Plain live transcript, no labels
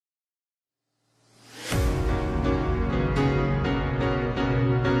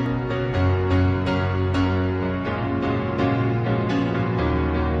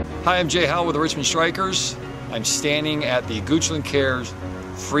Hi, I'm Jay Howell with the Richmond Strikers. I'm standing at the GoochlandCares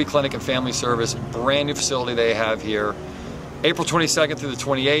Free Clinic and Family Service, brand new facility they have here. April 22nd through the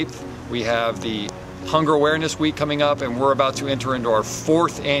 28th, we have the Hunger Awareness Week coming up, and we're about to enter into our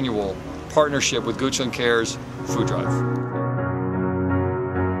 4th annual partnership with GoochlandCares Food Drive.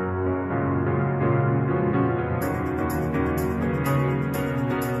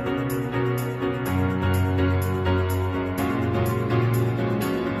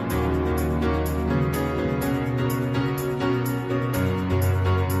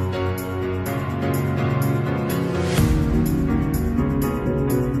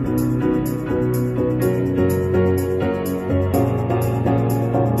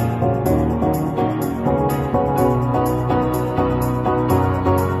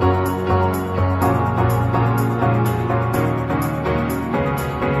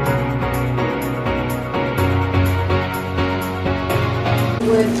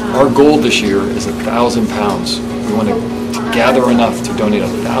 Our goal this year is 1,000 pounds. We want to gather enough to donate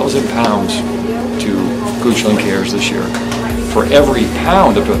 1,000 pounds to GoochlandCares this year. For every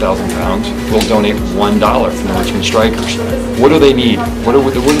pound up to 1,000 pounds, we'll donate $1 from the Richmond Strikers. What do they need? What do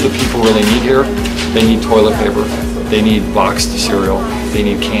the people really need here? They need toilet paper. They need boxed cereal. They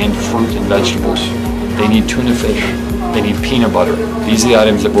need canned fruit and vegetables. They need tuna fish. They need peanut butter. These are the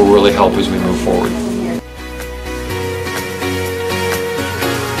items that will really help as we move forward.